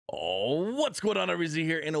Oh, what's going on, everybody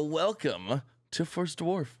here, and welcome to First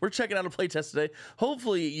Dwarf. We're checking out a playtest today.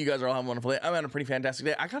 Hopefully, you guys are all having a wonderful day. I'm having a pretty fantastic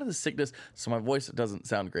day. I got this sickness, so my voice doesn't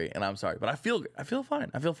sound great, and I'm sorry, but I feel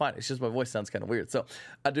fine. I feel fine. It's just my voice sounds kind of weird, so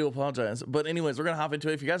I do apologize. But anyways, we're gonna hop into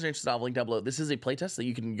it. If you guys are interested, I'll link down below. This is a playtest that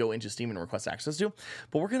you can go into Steam and request access to,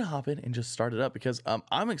 but we're gonna hop in and just start it up because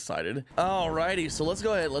I'm excited. Alrighty, so let's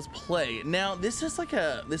go ahead. Let's play. Now, this is like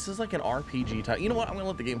an RPG type. You know what? I'm gonna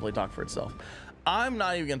let the gameplay talk for itself. I'm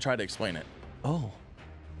not even gonna try to explain it. Oh.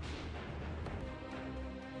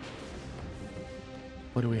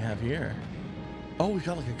 What do we have here? Oh, we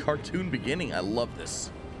got like a cartoon beginning. I love this.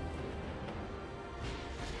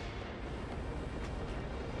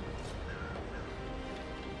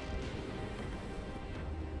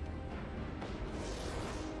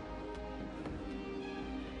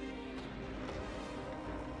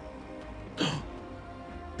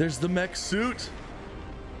 There's the mech suit.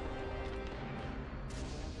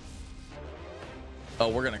 Oh,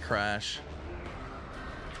 we're gonna crash.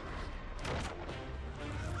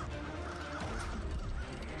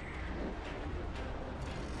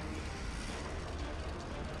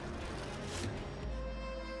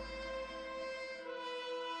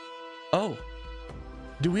 Oh,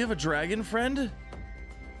 do we have a dragon friend?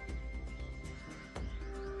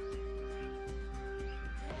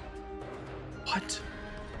 What?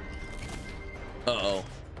 Uh-oh.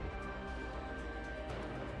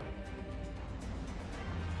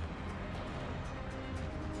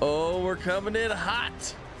 Oh, we're coming in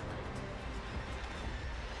hot.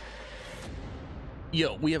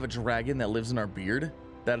 Yo, we have a dragon that lives in our beard.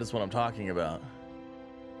 That is what I'm talking about.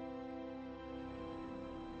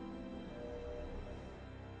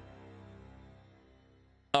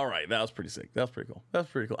 All right, that was pretty sick. That was pretty cool. That's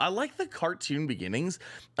pretty cool. I like the cartoon beginnings.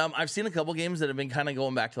 I've seen a couple games that have been kind of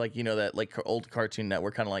going back to like, you know, that like old Cartoon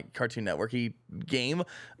Network, kind of like Cartoon Network-y game,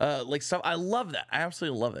 like stuff. I love that. I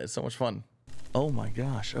absolutely love it. It's so much fun. Oh my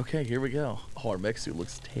gosh. Okay, here we go. Oh, our mech suit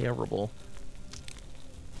looks terrible.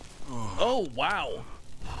 Oh, wow.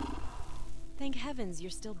 Thank heavens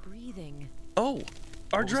you're still breathing. Oh,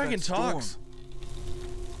 our dragon talks.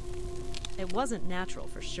 It wasn't natural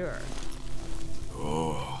for sure.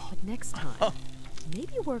 But next time,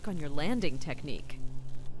 maybe work on your landing technique.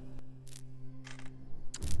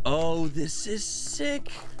 Oh, this is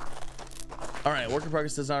sick. All right, work in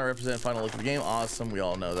progress does not represent final look of the game. Awesome, we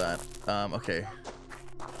all know that. Okay.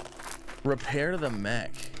 Repair the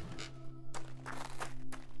mech.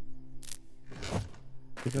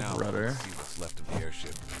 Pick up rudder. See what's left of the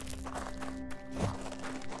airship.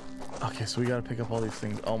 Okay, so we gotta pick up all these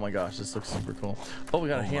things. Oh my gosh, this looks super cool. Oh, we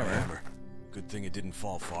got a hammer. Good thing it didn't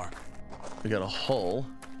fall far. We got a hull.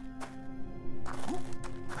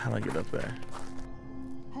 How do I get up there?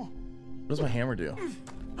 What does my hammer do?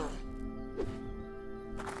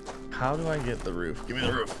 How do I get the roof? Give me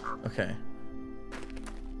the roof. Okay.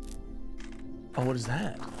 Oh, what is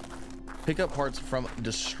that? Pick up parts from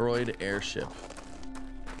destroyed airship.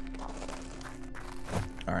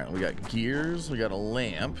 All right, we got gears. We got a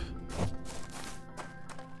lamp.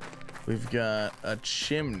 We've got a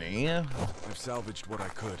chimney. I've salvaged what I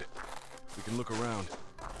could. We can look around.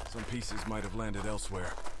 Some pieces might have landed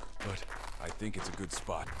elsewhere, but I think it's a good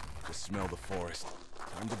spot. Just smell the forest.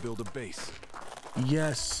 Time to build a base.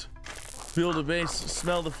 Yes. Build a base.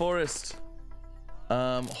 Smell the forest.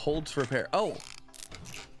 Hold to repair. Oh.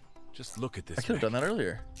 Just look at this. I could have done that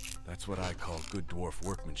earlier. That's what I call good dwarf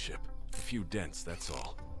workmanship. A few dents, that's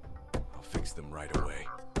all. I'll fix them right away.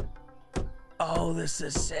 Oh, this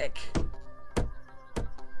is sick.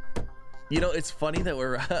 You know, it's funny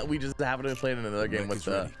that we just happen to be playing another game with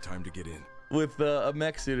time to get in. With a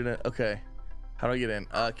mech suit in it. Okay, how do I get in?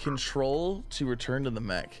 Control to return to the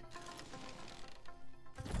mech.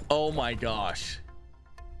 Oh my gosh,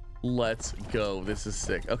 let's go. This is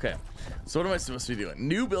sick. Okay, so what am I supposed to be doing?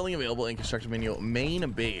 New building available in construction menu,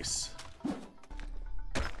 main base.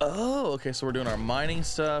 Oh, okay, so we're doing our mining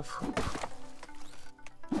stuff.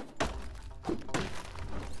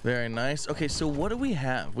 Very nice. Okay, so what do we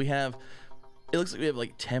have? We have, it looks like we have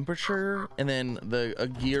like temperature and then a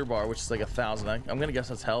gear bar, which is like 1,000. I'm gonna guess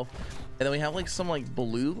that's health. And then we have like some like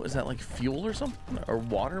blue. Is that like fuel or something? Or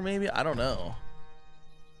water maybe? I don't know.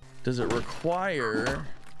 Does it require?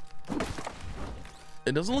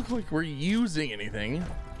 It doesn't look like we're using anything.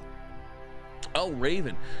 Oh,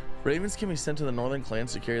 Raven. Ravens can be sent to the northern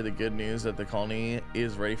clans to carry the good news that the colony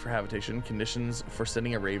is ready for habitation. Conditions for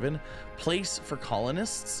sending a raven. Place for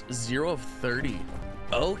colonists, 0 of 30.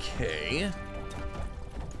 Okay.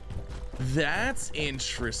 That's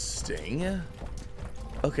interesting.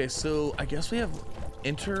 Okay, so I guess we have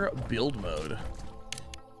enter build mode.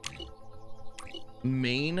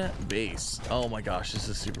 Main base. Oh my gosh, this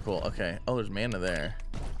is super cool. Okay. Oh, there's mana there.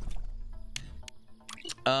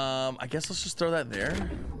 I guess let's just throw that there.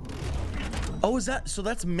 Oh, is that so?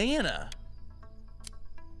 That's mana.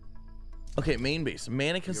 Okay, main base.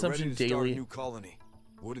 Mana consumption ready to start daily. a new colony.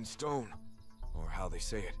 Wood and stone, or how they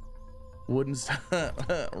say it. Wooden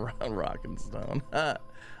rock and stone.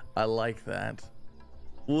 I like that.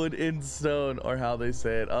 Wood and stone, or how they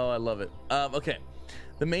say it. Oh, I love it. Okay.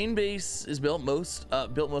 The main base is built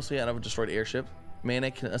mostly out of a destroyed airship.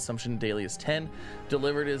 Mana consumption daily is 10,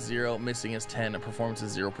 delivered is 0, missing is 10, performance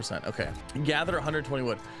is 0%. Okay, gather 120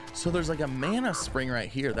 wood. So there's like a mana spring right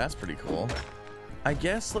here. That's pretty cool. I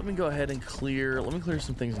guess let me go ahead and clear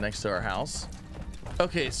some things next to our house.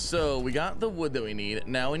 Okay, so we got the wood that we need.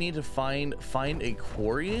 Now we need to find a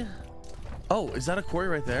quarry. Oh, is that a quarry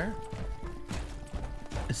right there?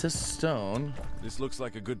 It says stone. This looks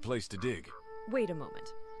like a good place to dig. Wait a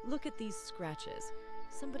moment. Look at these scratches.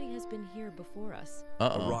 Somebody has been here before us.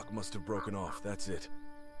 A rock must have broken off, that's it.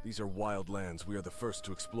 These are wild lands. We are the first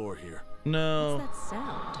to explore here. No. What's that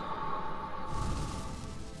sound?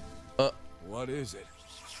 What is it?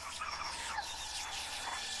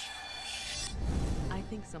 I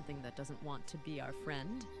think something that doesn't want to be our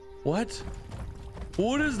friend. What?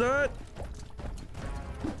 What is that?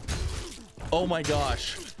 Oh my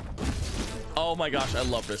gosh. Oh my gosh, I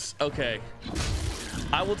love this. Okay.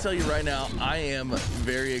 I will tell you right now, I am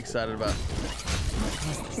very excited about.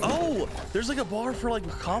 Oh, there's like a bar for like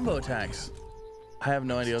combo attacks. I have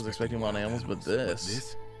no idea I was expecting wild animals, but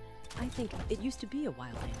this. I think it used to be a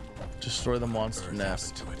wild animal. Destroy the monster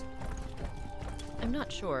nest. I'm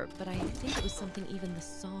not sure, but I think it was something even the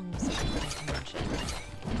songs mentioned.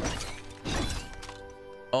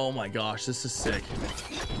 Oh my gosh, this is sick.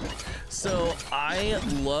 So I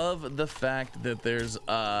love the fact that there's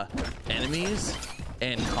enemies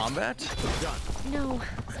and combat. No,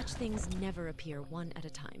 such things never appear one at a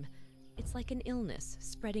time. It's like an illness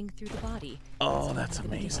spreading through the body. Oh, that's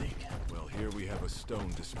amazing. Well, here we have a stone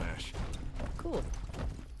to smash. Cool.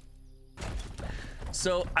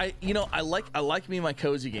 So I like me my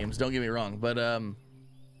cozy games, don't get me wrong, but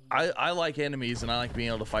I like enemies and I like being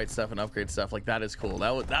able to fight stuff and upgrade stuff. Like that is cool.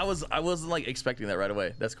 That was I wasn't like expecting that right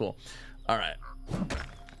away. That's cool. All right.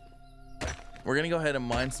 We're going to go ahead and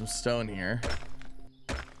mine some stone here.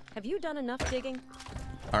 Have you done enough digging?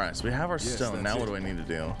 All right, so we have our stone. Now what do I need to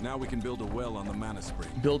do? Now we can build a well on the mana spring.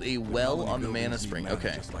 Build a well on the mana spring.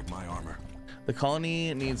 Okay. Just like my armor. The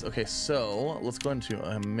colony needs, okay, so let's go into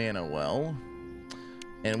a mana well.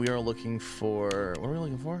 And we are looking for, what are we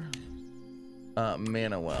looking for?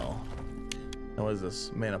 Mana well. And what is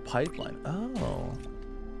this? Mana pipeline. Oh.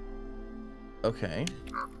 Okay.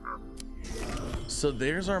 So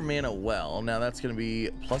there's our mana well. Now that's going to be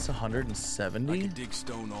plus 170. I could dig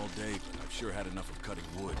stone all day, but I've sure had enough of cutting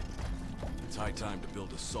wood. It's high time to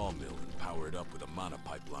build a sawmill and power it up with a mana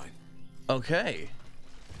pipeline. Okay.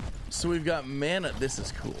 So we've got mana. This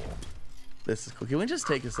is cool. This is cool. Can we just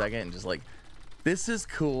take a second and just like, this is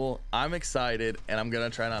cool. I'm excited, and I'm going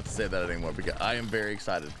to try not to say that anymore because I am very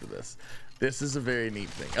excited for this. This is a very neat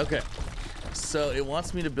thing. Okay. So it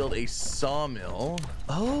wants me to build a sawmill.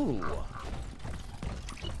 Oh.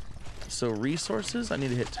 So resources, I need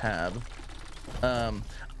to hit tab.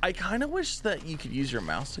 I kind of wish that you could use your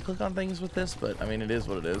mouse to click on things with this, but I mean, it is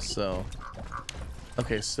what it is. So,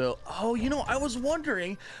 okay. So, oh, you know, I was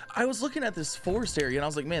wondering, I was looking at this forest area and I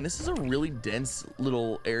was like, man, this is a really dense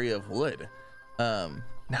little area of wood.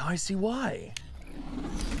 Now I see why.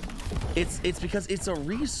 It's because it's a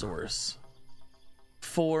resource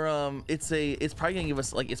for, it's probably gonna give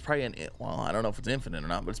us like, it's probably well, I don't know if it's infinite or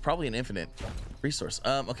not, but it's probably an infinite resource.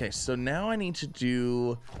 Okay, so now I need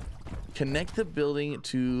to connect the building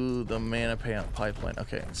to the mana pipeline.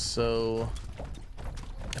 Okay, so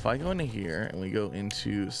if I go into here and we go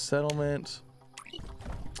into settlement,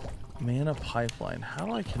 mana pipeline, how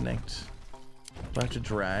do I connect? Do I have to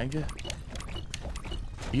drag?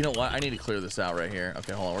 You know what? I need to clear this out right here.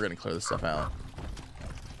 Okay, hold on. We're gonna clear this stuff out.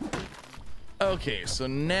 Okay, so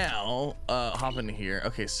now hop into here.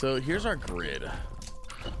 Okay, so here's our grid.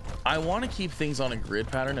 I want to keep things on a grid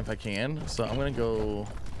pattern if I can, so I'm gonna go.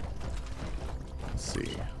 Let's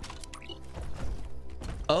see.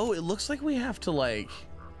 Oh, it looks like we have to like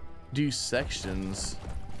do sections.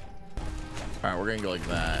 All right, we're gonna go like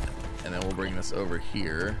that, and then we'll bring this over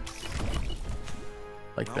here,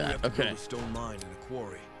 like Now we that. have to Okay. build a stone mine and a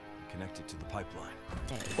quarry and connect it to the pipeline.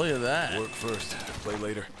 Look at that. Work first, play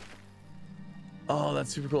later. Oh, that's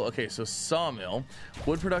super cool. Okay, so sawmill.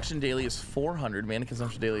 Wood production daily is 400. Mana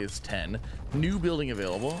consumption daily is 10. New building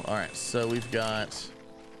available. All right, so we've got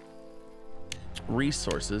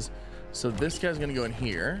resources. So this guy's gonna go in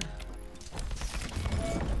here.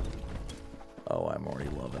 Oh, I'm already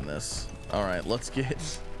loving this. All right, let's get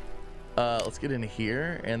in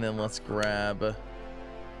here, and then let's grab.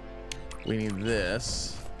 We need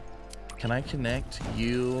this. Can I connect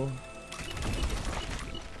you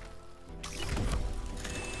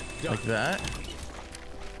like that?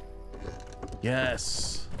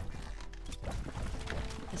 Yes.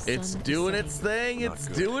 It's doing its thing. It's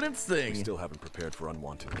doing its thing. We still haven't prepared for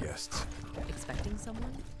unwanted guests. Expecting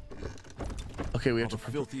someone? Okay, we have All to.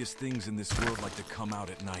 the filthiest things in this world like to come out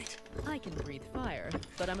at night. I can breathe fire,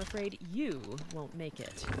 but I'm afraid you won't make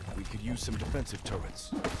it. We could use some defensive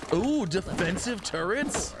turrets. Ooh, defensive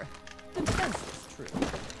turrets. Or the defense is true.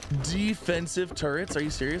 Defensive turrets? Are you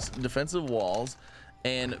serious? Defensive walls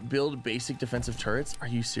and build basic defensive turrets? Are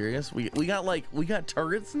you serious? We got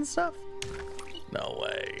turrets and stuff? No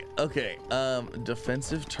way. Okay,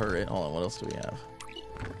 defensive turret. Hold on, what else do we have?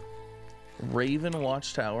 Raven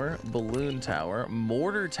watchtower, balloon tower,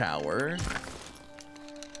 mortar tower.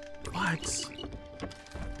 What?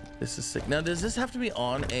 This is sick. Now, does this have to be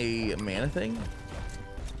on a mana thing?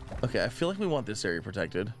 Okay, I feel like we want this area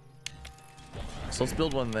protected. So let's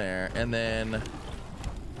build one there, and then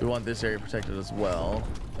we want this area protected as well.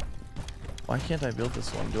 Why can't I build this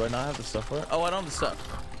one? Do I not have the stuff for it? Oh, I don't have the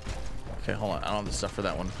stuff. Okay, hold on. I don't have the stuff for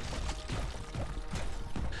that one.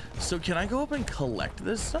 So can I go up and collect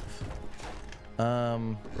this stuff?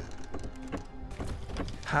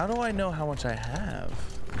 How do I know how much I have?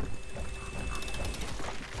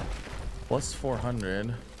 What's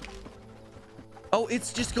 400? Oh,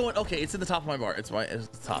 it's just going. Okay, it's at the top of my bar. It's the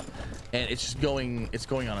top, and it's just going. It's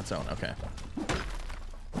going on its own. Okay.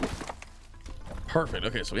 Perfect.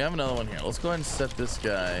 Okay, so we have another one here. Let's go ahead and set this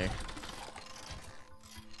guy.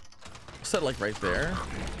 Set like right there,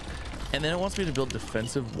 and then it wants me to build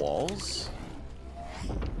defensive walls.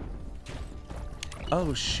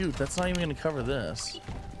 Oh shoot, that's not even gonna cover this.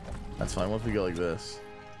 That's fine. What if we go like this?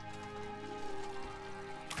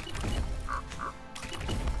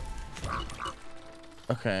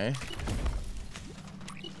 Okay.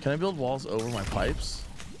 Can I build walls over my pipes?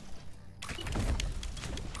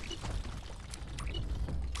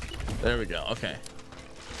 There we go. Okay.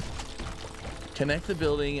 Connect the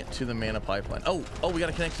building to the mana pipeline. Oh, we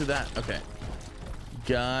gotta connect to that. Okay.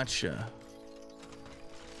 Gotcha.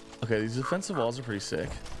 Okay, these defensive walls are pretty sick.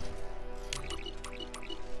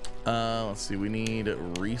 Let's see. We need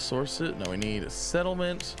resources. No, we need a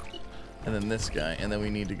settlement, and then this guy, and then we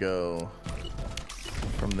need to go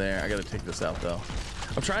from there. I gotta take this out though.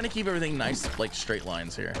 I'm trying to keep everything nice, like straight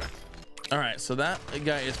lines here. All right, so that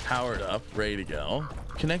guy is powered up, ready to go.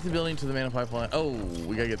 Connect the building to the mana pipeline. Oh,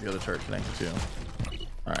 we gotta get the other turret connected too.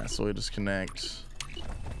 All right, so we just connect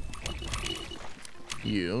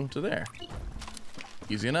you to there.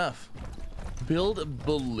 Easy enough. Build a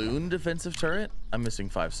balloon defensive turret. I'm missing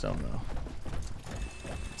 5 stone though.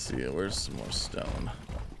 Let's see, where's some more stone?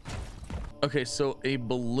 Okay, so a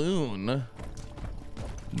balloon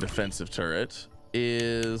defensive turret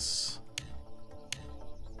is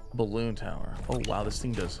balloon tower. Oh wow, this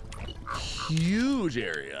thing does huge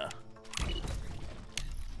area.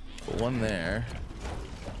 Put one there.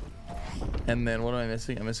 And then what am I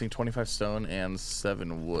missing? I'm missing 25 stone and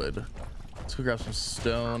 7 wood. Let's go grab some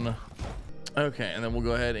stone. Okay, and then we'll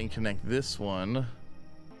go ahead and connect this one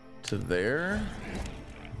to there.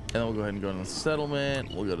 And then we'll go ahead and go to the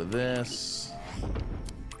settlement. We'll go to this.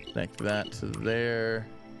 Connect that to there.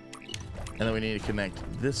 And then we need to connect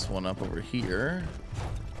this one up over here.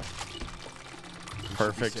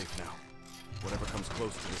 Perfect. Safe now. Whatever comes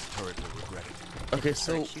close to this turret will regret it. Okay,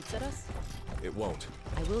 so Shoots at us? It won't.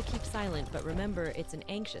 I will keep silent, but remember, it's an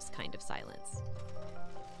anxious kind of silence.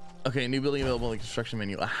 okay, new building available in the construction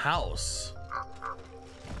menu. A house.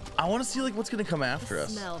 I want to see like what's gonna come after The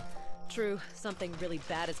us. smell. True, something really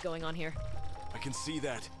bad is going on here. I can see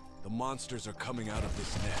that. The monsters are coming out of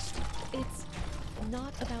this nest. It's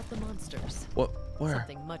not about the monsters. What? Where?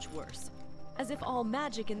 Something much worse. As if all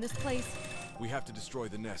magic in this place. We have to destroy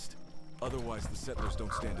the nest. Otherwise, the settlers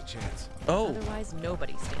don't stand a chance. Oh. Otherwise,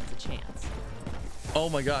 nobody stands a chance. Oh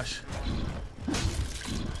my gosh.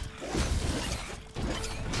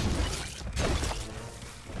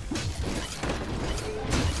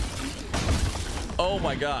 Oh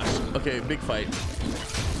my gosh. Okay, big fight.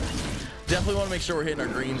 Definitely want to make sure we're hitting our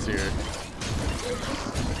greens here.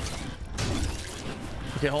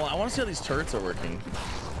 Okay, hold on. I want to see how these turrets are working.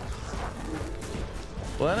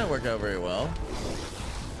 Well, that didn't work out very well.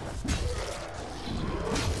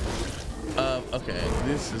 Okay,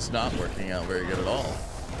 this is not working out very good at all.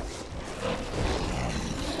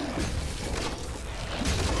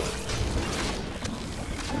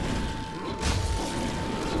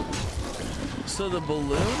 so the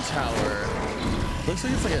balloon tower looks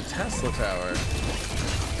like it's like a Tesla tower.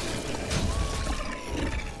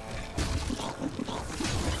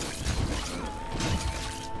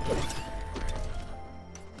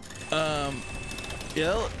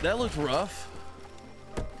 Yeah, that looked rough.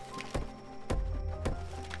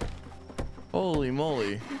 Holy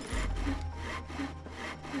moly.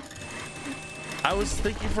 I was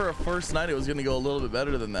thinking for a first night it was gonna go a little bit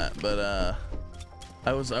better than that, but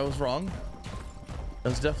I was wrong. I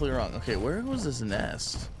was definitely wrong. Okay, where was this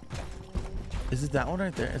nest? Is it that one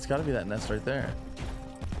right there? It's gotta be that nest right there.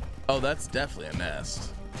 Oh, that's definitely a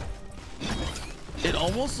nest. It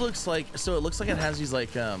almost looks like, so it looks like it has these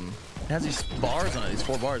like it has these bars on it, these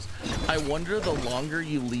 4 bars. I wonder the longer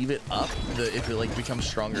you leave it up, if it like becomes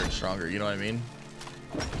stronger and stronger, you know what I mean?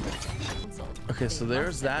 Okay, so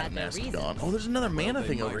there's that nest gone. Oh, there's another mana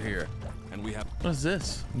thing over here. And we have, what is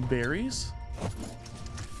this? Berries?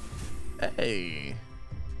 Hey.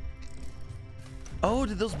 Oh,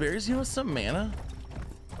 did those berries give us some mana?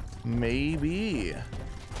 Maybe.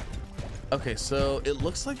 Okay, so it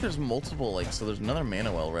looks like there's multiple, like, so there's another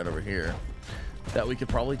mana well right over here that we could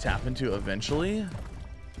probably tap into eventually.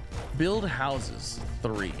 Build houses,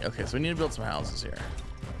 3. Okay, so we need to build some houses here.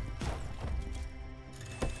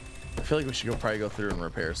 I feel like we should probably go through and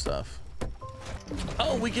repair stuff.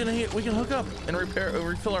 Oh, we can hook up and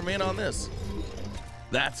refill our mana on this.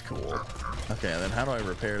 That's cool. Okay, and then how do I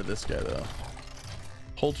repair this guy though?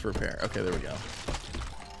 Hold to repair. Okay, there we go.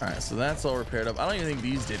 All right, so that's all repaired up. I don't even think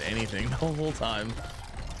these did anything the whole time.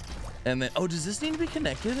 And then, oh, does this need to be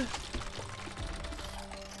connected?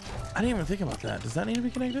 I didn't even think about that. Does that need to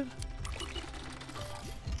be connected?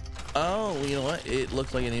 Oh, you know what? It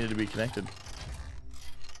looked like it needed to be connected.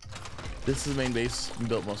 This is the main base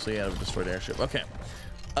built mostly out of a destroyed airship. Okay.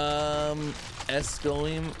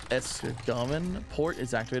 Escomen port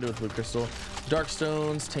is activated with blue crystal. Dark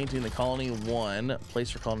stones tainting the colony 1. Place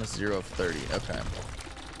for colonists 0 of 30. Okay.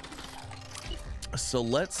 So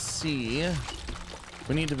let's see.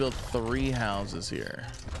 We need to build 3 houses here.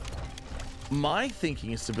 My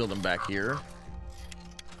thinking is to build them back here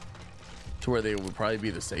to where they would probably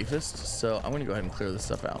be the safest. So I'm gonna go ahead and clear this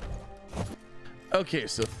stuff out. Okay,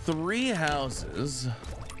 so 3 houses.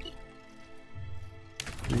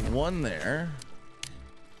 1 there.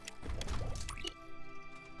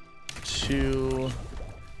 2,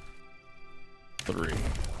 3.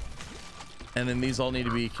 And then these all need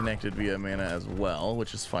to be connected via mana as well,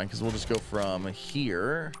 which is fine because we'll just go from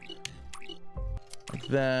here like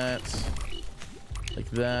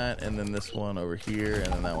that, and then this one over here,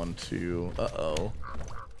 and then that one too. Oh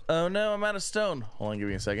no, I'm out of stone. Hold on, give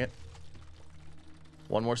me a second.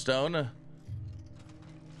 1 more stone,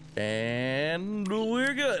 and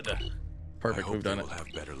we're good. Perfect, we've done it. We'll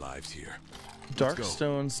have better lives here. Dark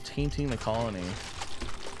stones tainting the colony.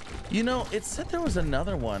 You know, it said there was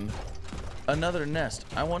another one. Another nest.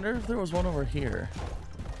 I wonder if there was one over here.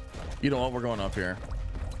 You know what? We're going up here.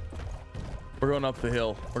 We're going up the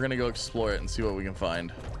hill. We're gonna go explore it and see what we can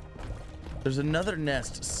find. There's another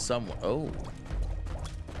nest somewhere. Oh.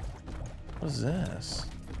 What is this?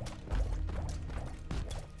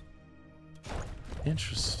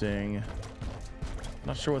 Interesting.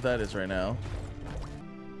 Not sure what that is right now.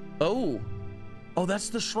 Oh. Oh, that's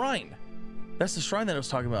the shrine. That's the shrine that I was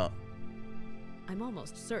talking about. I'm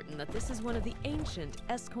almost certain that this is one of the ancient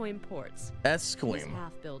Escoim ports. Escoim. These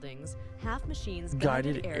half buildings, half machines,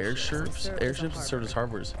 Guided airships that serve as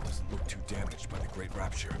harbors. Doesn't look too damaged by the Great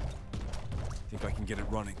Rapture. Think I can get it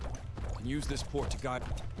running. Can use this port to guide.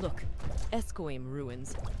 Look, Escoim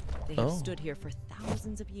ruins. They have stood here for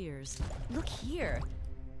thousands of years. Look here.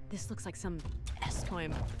 This looks like some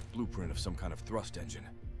Escoim Blueprint of some kind of thrust engine.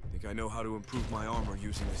 Think I know how to improve my armor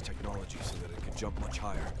using this technology so that it can jump much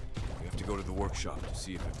higher. We have to go to the workshop to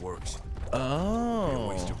see if it works. Oh. It'd be a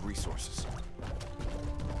waste of resources.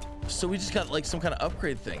 So we just got like some kind of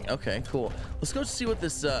upgrade thing. Okay, cool. Let's go see what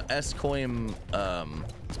this Escoim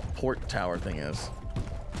port tower thing is.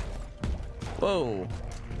 Whoa.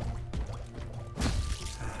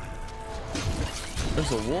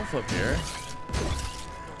 There's a wolf up here.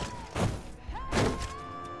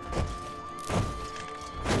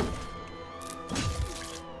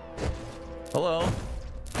 Hello.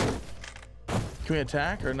 Can we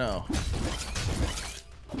attack or no?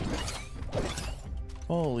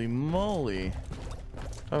 Holy moly.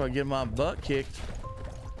 How about getting my butt kicked?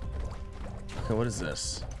 Okay, what is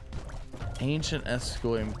this? Ancient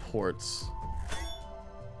Escoim ports.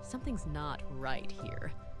 Something's not right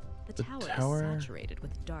here. The tower is saturated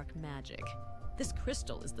with dark magic. This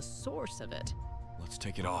crystal is the source of it. Let's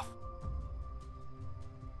take it off.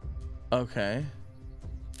 Okay.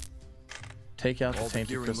 Take out the All the tainted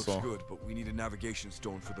gearing crystal. looks good, but we need a navigation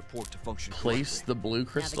stone for the port to function Place correctly. the blue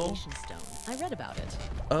crystal. Navigation stone. I read about it.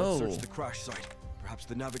 Oh, Search the crash site. Perhaps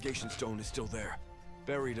the navigation stone is still there,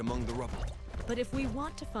 buried among the rubble. But if we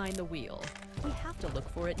want to find the wheel, we have to look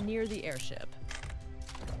for it near the airship.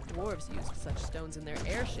 Dwarves used such stones in their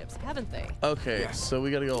airships, haven't they? okay. Yes. So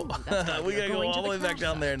we gotta go. That's why we we are gotta go going to all the way the back crash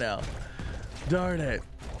down there now. Darn it.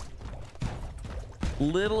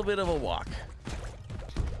 Little bit of a walk.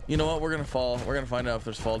 You know what? We're gonna fall. We're gonna find out if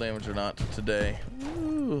there's fall damage or not today.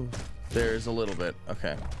 Ooh, there's a little bit.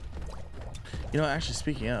 Okay. You know, actually,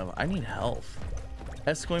 speaking of, I need health.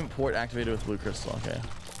 Escoim port activated with blue crystal. Okay.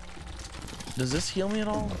 Does this heal me at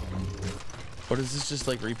all? Or does this just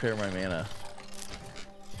like repair my mana?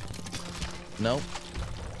 Nope.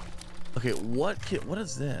 Okay, what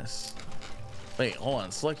is this? Wait, hold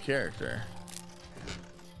on. Select character.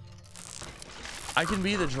 I can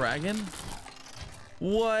be the dragon?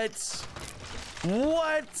 What?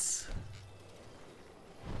 What?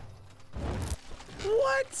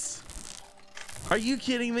 What? Are you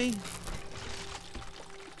kidding me?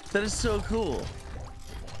 That is so cool.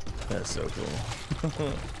 That's so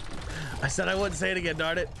cool. I said I wouldn't say it again,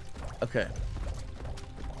 darn it. Okay.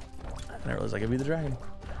 I didn't realize I could be the dragon.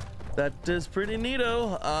 That is pretty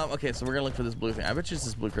neato. Okay, so we're gonna look for this blue thing. I bet you it's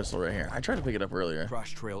this blue crystal right here. I tried to pick it up earlier.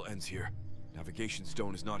 Crash trail ends here. Navigation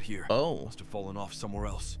stone is not here. Oh. Must have fallen off somewhere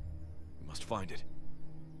else. We must find it.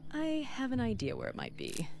 I have an idea where it might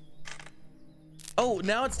be. Oh,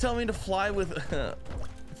 now it's telling me to fly with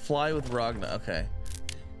fly with Ragna. Okay.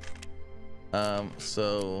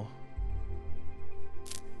 So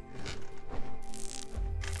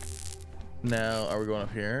now are we going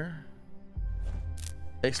up here?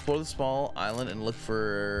 Explore the small island and look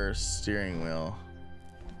for steering wheel.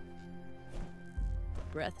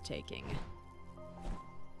 Breathtaking.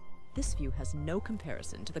 This view has no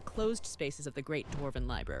comparison to the closed spaces of the Great Dwarven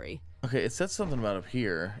Library. Okay, it said something about up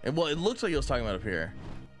here. Well, it looks like it was talking about up here.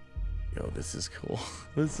 Yo, this is cool.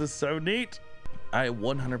 This is so neat. I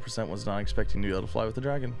 100% was not expecting to be able to fly with the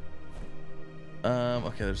dragon.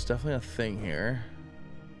 Okay, there's definitely a thing here.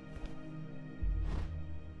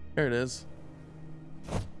 There it is.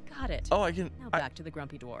 Got it. Oh, I can. Now back to the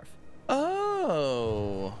grumpy dwarf.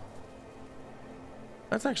 Oh,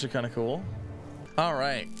 that's actually kind of cool. All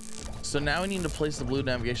right, so now we need to place the blue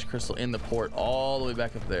navigation crystal in the port all the way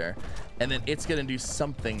back up there, and then it's gonna do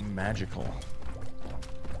something magical.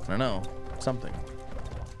 I don't know, something.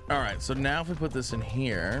 All right, so now if we put this in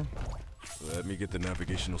here. Let me get the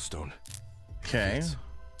navigational stone. Okay. Yes.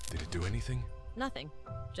 Did it do anything? Nothing.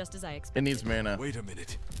 Just as I expected. It needs mana. Wait a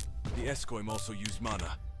minute. The Escoim also use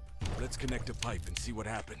mana. Let's connect a pipe and see what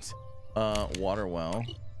happens. Water well.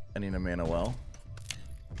 I need a mana well.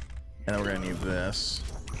 And then we're gonna need this.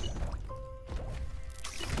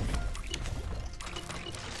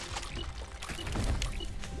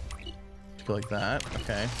 Go like that.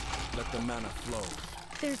 Okay. Let the mana flow.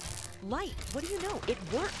 There's light. What do you know? It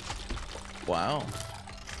worked. Wow.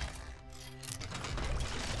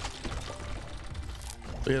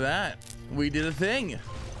 Look at that. We did a thing.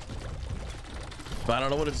 But I don't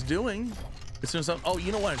know what it's doing. It's doing something. Oh,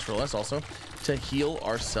 you know what I just realized also? To heal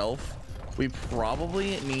ourselves, we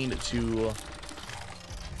probably need to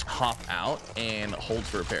hop out and hold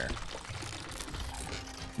for repair.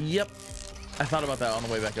 Yep. I thought about that on the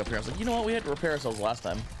way back up here. I was like, you know what? We had to repair ourselves last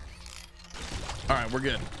time. All right, we're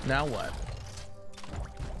good. Now what?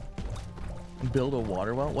 Build a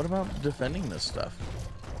water well? What about defending this stuff?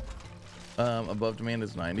 Above demand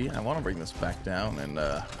is 90. I want to bring this back down and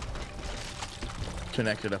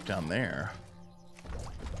connect it up down there.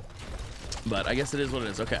 But I guess it is what it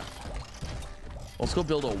is. Okay. Let's go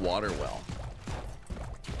build a water well.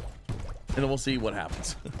 And then we'll see what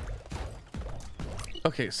happens.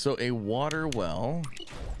 Okay, so a water well.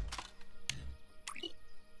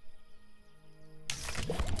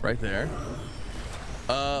 Right there.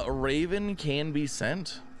 A raven can be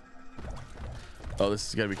sent. Oh, this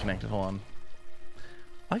has got to be connected. Hold on.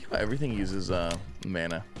 I like how everything uses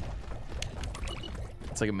mana.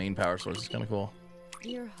 It's like a main power source. It's kind of cool.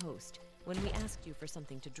 Dear host, when we asked you for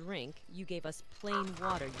something to drink, you gave us plain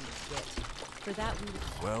water, you twit. For that we would...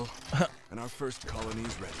 Well, and our first colony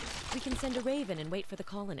is ready. We can send a raven and wait for the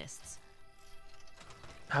colonists.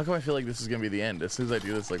 How come I feel like this is going to be the end? As soon as I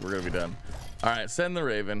do this, like, we're going to be done. All right, send the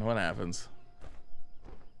raven. What happens?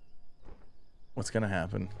 What's going to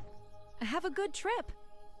happen? Have a good trip.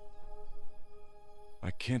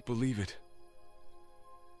 I can't believe it.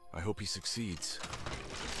 I hope he succeeds.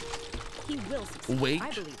 He will succeed. Wait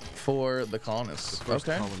I believe in it. for the colonists. The first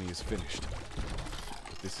Okay. colony is finished.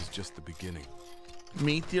 But this is just the beginning.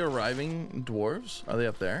 Meet the arriving dwarves. Are they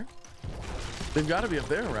up there? They've got to be up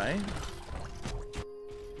there, right?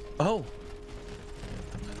 Oh.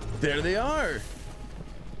 There they are.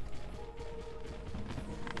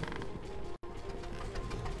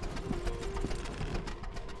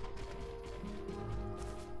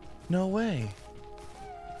 No way.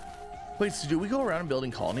 Wait, so do we go around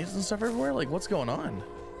building colonies and stuff everywhere? Like, what's going on?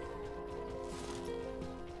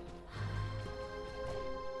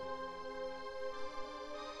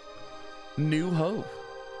 New Hope.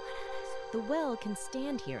 The well can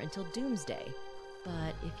stand here until doomsday,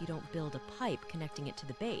 but if you don't build a pipe connecting it to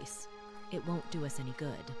the base, it won't do us any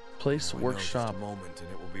good. Place We know workshop. just a moment and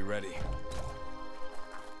it will be ready.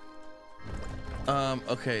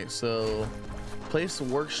 Okay, so place a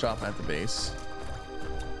workshop at the base.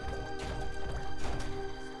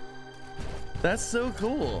 That's so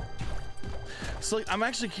cool. So like, I'm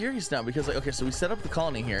actually curious now because like, okay, so we set up the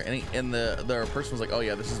colony here, and the person was like, oh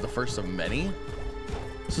yeah, this is the first of many.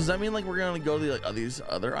 So does that mean like we're gonna go to like these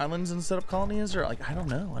other islands and set up colonies, or like I don't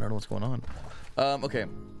know what's going on. Okay.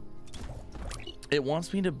 It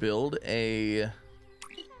wants me to build a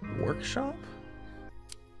workshop.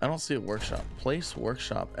 I don't see a workshop. Place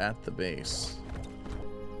workshop at the base.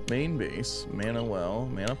 Main base, mana well,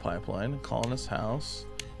 mana pipeline, colonist house,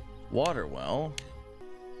 water well,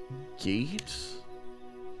 gate.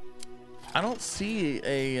 I don't see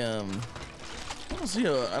a I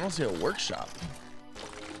don't see a workshop.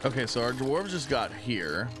 Okay, so our dwarves just got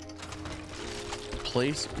here.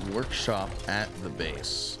 Place workshop at the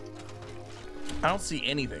base. I don't see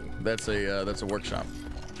anything. That's a workshop.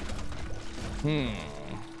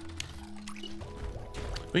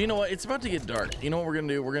 But you know what? It's about to get dark. You know what we're gonna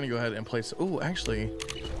do? We're gonna go ahead and place. Oh, actually,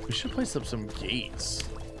 we should place up some gates.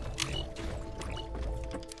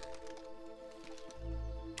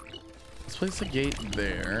 Let's place a gate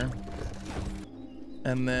there,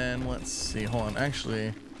 and then let's see. Hold on.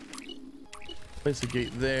 Actually, place a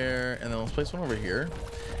gate there, and then let's place one over here,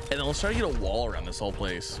 and then let's try to get a wall around this whole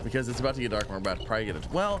place because it's about to get dark, and we're about to probably get it.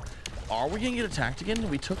 Well, are we gonna get attacked again?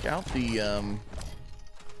 We took out the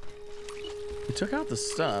We took out the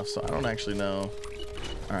stuff, so I don't actually know.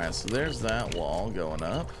 All right, so there's that wall going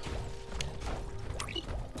up.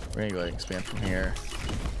 We're gonna go ahead and expand from here.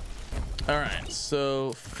 All right,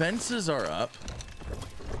 so fences are up.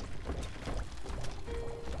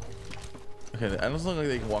 Okay, it doesn't look like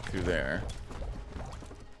they can walk through there.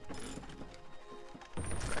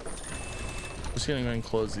 Just gonna go ahead and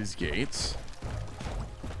close these gates.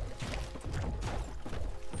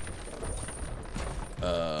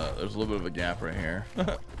 There's a little bit of a gap right here.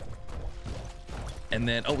 And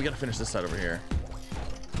then, oh, we gotta finish this side over here.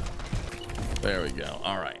 There we go.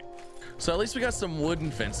 All right. So at least we got some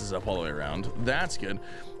wooden fences up all the way around. That's good.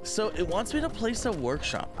 So it wants me to place a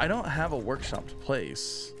workshop. I don't have a workshop to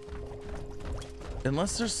place.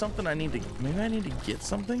 Unless there's something I need to, maybe I need to get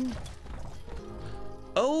something?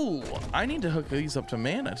 Oh, I need to hook these up to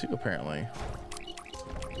mana too, apparently.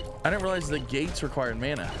 I didn't realize the gates required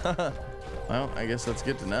mana. Well, I guess that's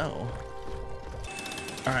good to know.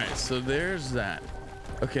 All right, so there's that.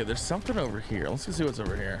 Okay, there's something over here. Let's go see what's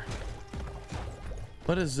over here.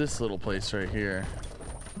 What is this little place right here?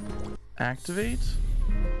 Activate?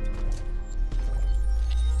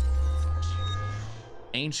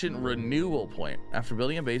 Ancient renewal point. After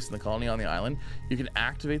building a base in the colony on the island, you can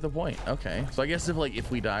activate the point. Okay, so I guess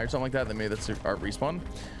if we die or something like that, then maybe that's our respawn.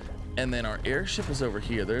 And then our airship is over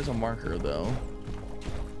here. There's a marker though.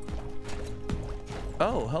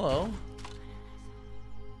 Oh, hello.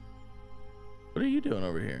 What are you doing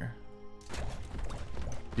over here?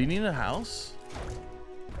 Do you need a house?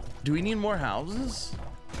 Do we need more houses?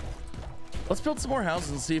 Let's build some more houses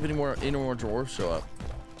and see if any more dwarves show up.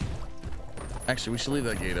 Actually, we should leave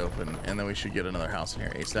that gate open, and then we should get another house in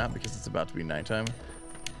here ASAP because it's about to be nighttime.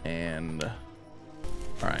 And all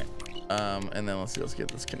right, and then let's see. Let's get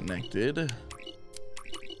this connected.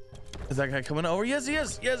 Is that guy coming over? Yes, he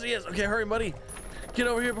is. Yes, he is. Okay, hurry, buddy. Get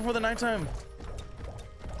over here before the nighttime.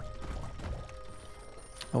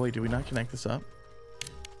 Oh wait, did we not connect this up?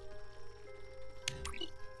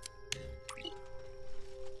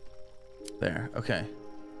 There, okay.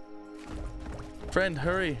 Friend,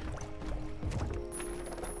 hurry.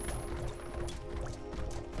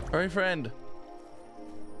 Hurry, friend.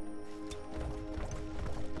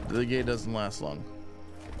 The gate doesn't last long.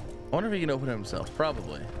 I wonder if he can open it himself.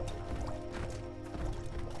 Probably.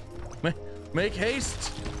 Make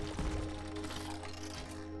haste.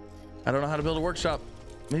 I don't know how to build a workshop.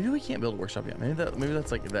 Maybe we can't build a workshop yet. Maybe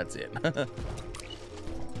that's it.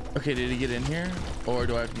 Okay, did he get in here? Or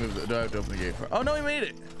do I have to move do I have to open the gate for? Oh no, he made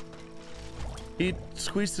it. He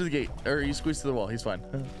squeezed through the gate. Or he squeezed through the wall. He's fine.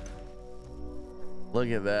 Look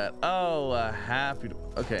at that. Oh, happy.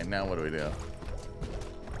 Okay, now what do we do?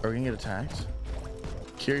 Are we gonna get attacked?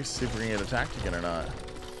 Curious to see if we're gonna get attacked again or not.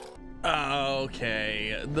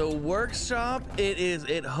 Okay, the workshop,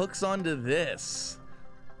 it hooks onto this.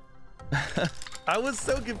 I was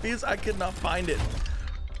so confused, I could not find it.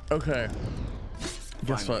 Okay.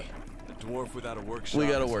 Guess what? A dwarf without a workshop. We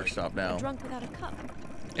got a workshop now. A drunk without a cup.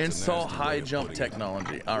 Install high jump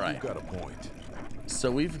technology. All right. You've got a point. So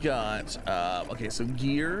we've got, okay, so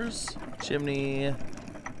gears, chimney.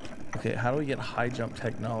 Okay, how do we get high jump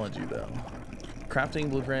technology though? Crafting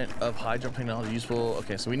blueprint of high jump technology useful.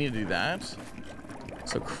 Okay, so we need to do that.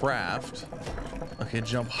 So craft. Okay,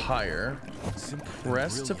 jump higher.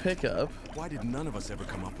 Press to pick up. Why did none of us ever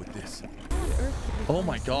come up with this? How on earth could we Oh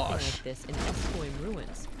my find something gosh. like this in Escoim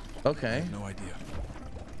ruins? Okay. No idea.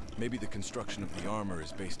 Maybe the construction of the armor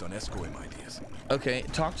is based on Escoim ideas. Okay,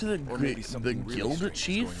 talk to Or maybe the something really guild strange is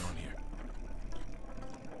chief. going on here.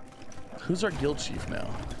 Who's our guild chief now?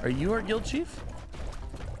 Are you our guild chief?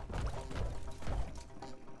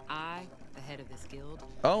 I, the head of this guild,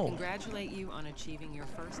 Oh. congratulate you on achieving your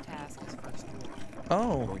first task as first dwarf. I'm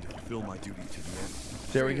Oh, going to fulfill my duty to the end.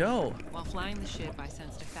 there we go. While flying the ship, I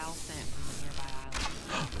sensed a foul scent from the nearby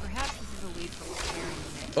island. Perhaps this is a lead for preparing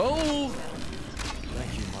the next Oh. settlement.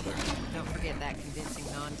 Thank you, Mother. Don't forget that convincing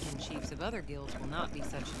non-kin chiefs of other guilds will not be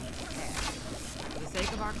such an easy task. For the sake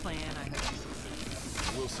of our clan, I hope you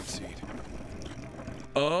succeed. We'll succeed.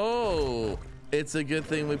 Oh, it's a good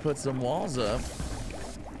thing we put some walls up.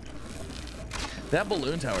 That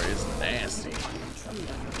balloon tower is nasty. True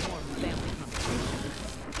to form family conversation.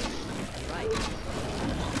 Right.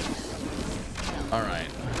 All right.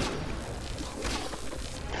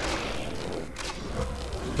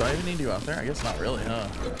 Do I even need to go out there? I guess not really, huh?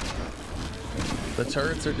 The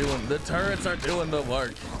turrets are doing the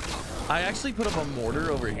work. I actually put up a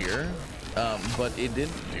mortar over here, but it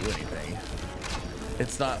didn't do anything.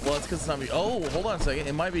 It's not, well, it's because it's not me. Oh, hold on a second.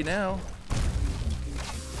 It might be now.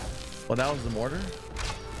 Well, that was the mortar.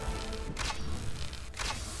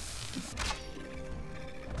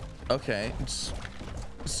 Okay.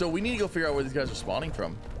 So we need to go figure out where these guys are spawning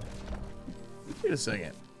from. Wait a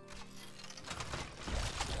second.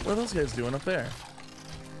 What are those guys doing up there?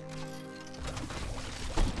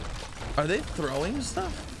 Are they throwing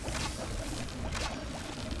stuff?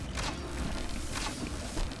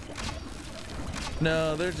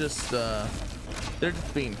 No, they're just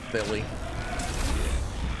being silly.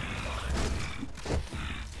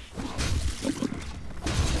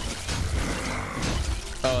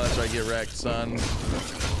 Oh, that's right, get wrecked, son.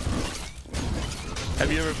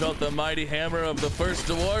 Have you ever felt the mighty hammer of the first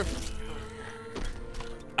dwarf?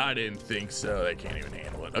 I didn't think so. They can't even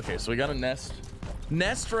handle it. Okay, so we got a nest.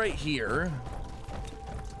 Nest right here.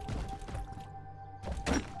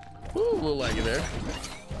 Ooh, a little laggy there.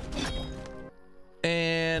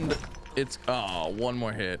 And it's, oh, one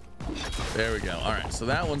more hit. There we go. All right, so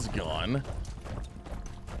that one's gone.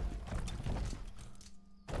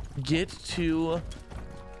 Get to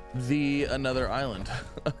the another island.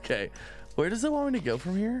 Okay, where does it want me to go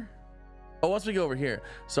from here? Oh, once we go over here,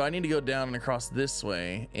 so I need to go down and across this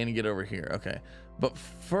way and get over here. Okay, but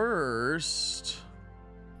first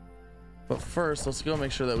let's go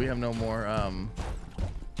make sure that we have no more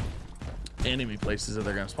enemy places that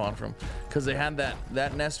they're gonna spawn from, because they had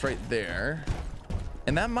that nest right there,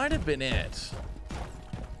 and that might have been it.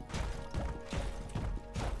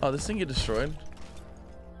 Oh, this thing get destroyed.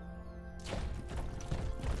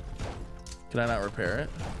 Can I not repair it?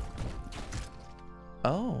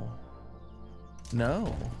 Oh.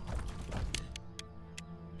 No.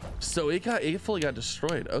 So it fully got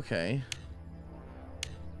destroyed. Okay.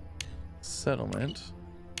 Settlement.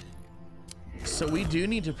 So we do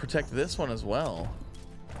need to protect this one as well.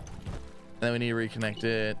 And then we need to reconnect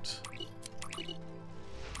it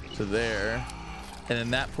to there. And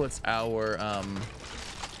then that puts our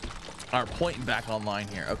point back online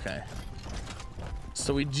here. Okay.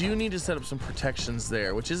 So we do need to set up some protections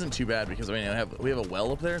there, which isn't too bad because I mean we have a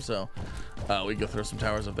well up there, so we go throw some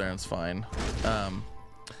towers up there and it's fine.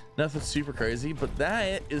 Nothing super crazy, but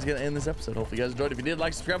that is gonna end this episode. Hopefully you guys enjoyed. If you did,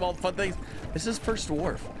 like, subscribe, all the fun things. This is First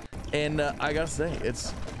Dwarf, and I gotta say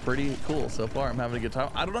it's pretty cool so far. I'm having a good time.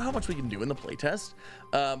 I don't know how much we can do in the playtest,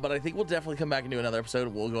 but I think we'll definitely come back and do another episode.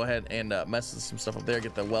 We'll go ahead and mess with some stuff up there,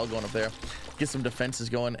 get the well going up there, get some defenses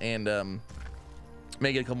going, and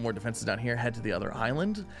maybe get a couple more defenses down here, head to the other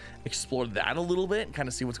island, explore that a little bit, kind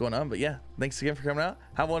of see what's going on. But yeah, thanks again for coming out.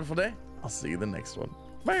 Have a wonderful day. I'll see you in the next one.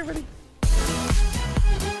 Bye, everybody.